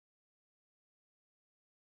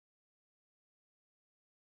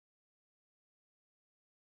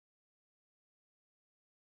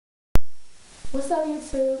What's up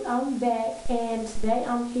YouTube? I'm back and today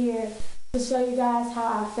I'm here to show you guys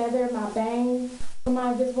how I feather my bangs for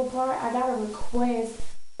my invisible part. I got a request,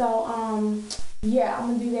 so yeah, I'm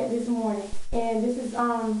gonna do that this morning. And this is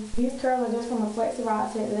these curls are just from a flexi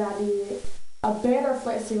rod set that I did. A better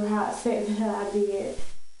flexi rod set that I did.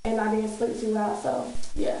 And I did flexi rod, so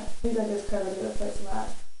yeah, these are just curls with a flexi rod.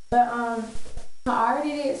 But I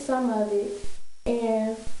already did some of it,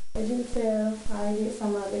 and as you can tell, I already did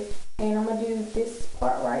some of it. And I'm gonna do this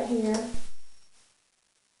part right here.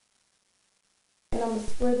 And I'm gonna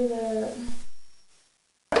split it up.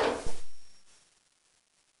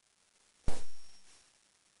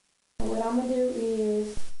 And what I'm gonna do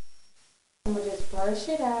is, I'm gonna just brush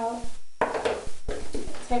it out.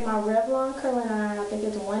 Take my Revlon curling iron, I think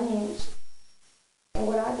it's 1 inch. And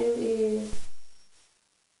what I do is,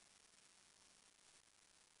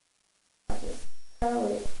 I just curl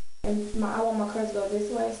it. And I want my curls to go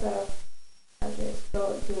this way, so I just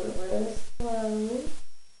go do it real slow.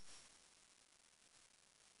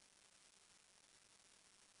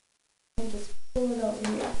 And just pull it over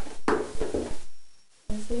here.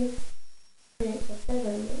 And see? Create a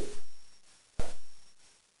feather loop.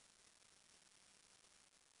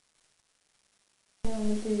 And I'm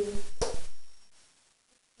gonna do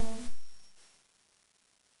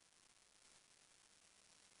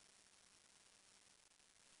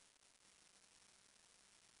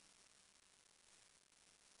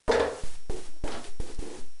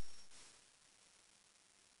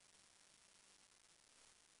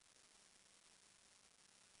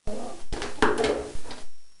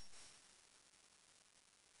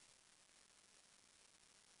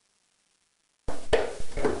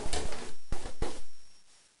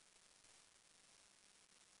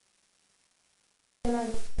and I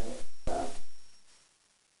just go up.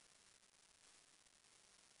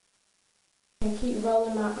 And keep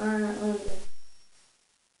rolling my iron under.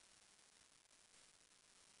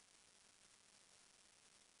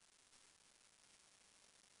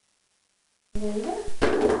 There we go.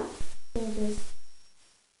 And just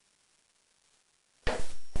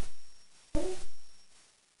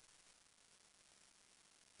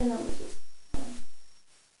and I'm gonna just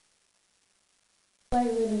play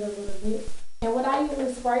with it a little bit. And what I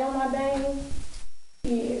usually spray on my bangs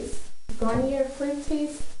is Garnier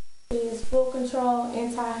Fructis is Full Control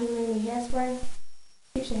Anti-Humidity Hairspray.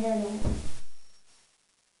 Keeps your hair down.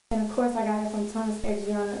 And of course I got it from Thomas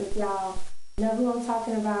Adriana, if y'all know who I'm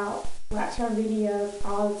talking about. Watch her videos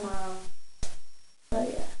all the time. But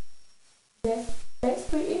yeah, that's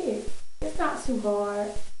basically it. It's not too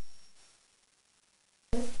hard.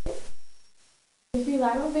 If you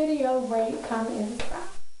like my video, rate, comment, and subscribe.